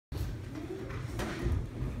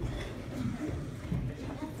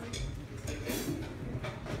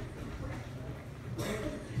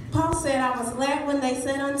said, I was glad when they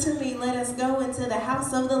said unto me, let us go into the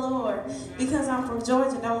house of the Lord. Because I'm from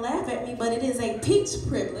Georgia, don't laugh at me, but it is a peach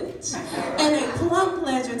privilege and a plum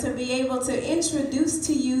pleasure to be able to introduce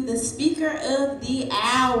to you the speaker of the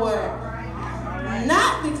hour.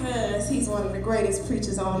 Not because he's one of the greatest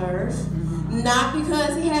preachers on earth. Not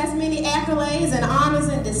because he has many accolades and honors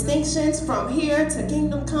and distinctions from here to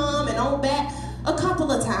Kingdom Come and on back a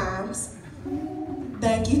couple of times.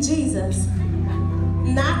 Thank you, Jesus.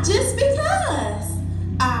 Not just because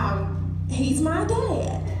he's my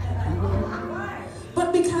dad,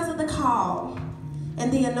 but because of the call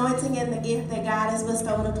and the anointing and the gift that God has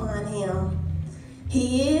bestowed upon him.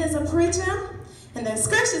 He is a preacher. And the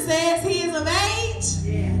scripture says he is of age.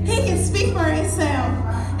 He can speak for himself.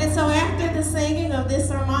 And so after the singing of this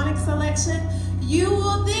sermonic selection, you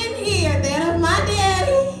will then hear that